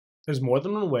There's more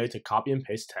than one way to copy and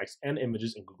paste text and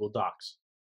images in Google Docs.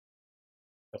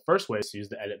 The first way is to use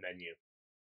the Edit menu.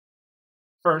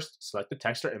 First, select the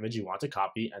text or image you want to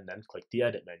copy and then click the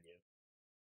Edit menu.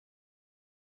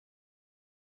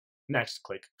 Next,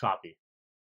 click Copy.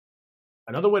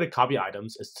 Another way to copy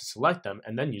items is to select them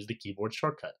and then use the keyboard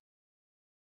shortcut.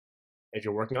 If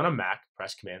you're working on a Mac,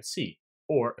 press Command-C,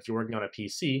 or if you're working on a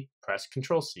PC, press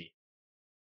Control-C.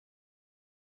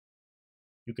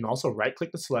 You can also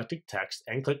right-click the selected text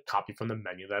and click Copy from the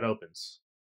menu that opens.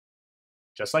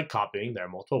 Just like copying, there are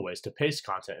multiple ways to paste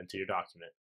content into your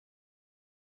document.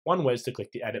 One way is to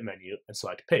click the Edit menu and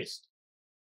select Paste.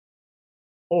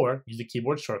 Or use the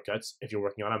keyboard shortcuts. If you're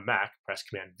working on a Mac, press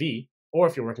Command-V, or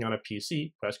if you're working on a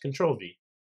PC, press Control-V.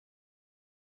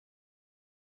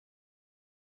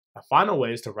 A final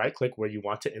way is to right-click where you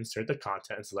want to insert the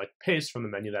content and select Paste from the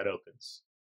menu that opens.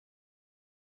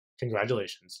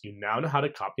 Congratulations, you now know how to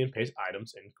copy and paste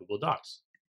items in Google Docs.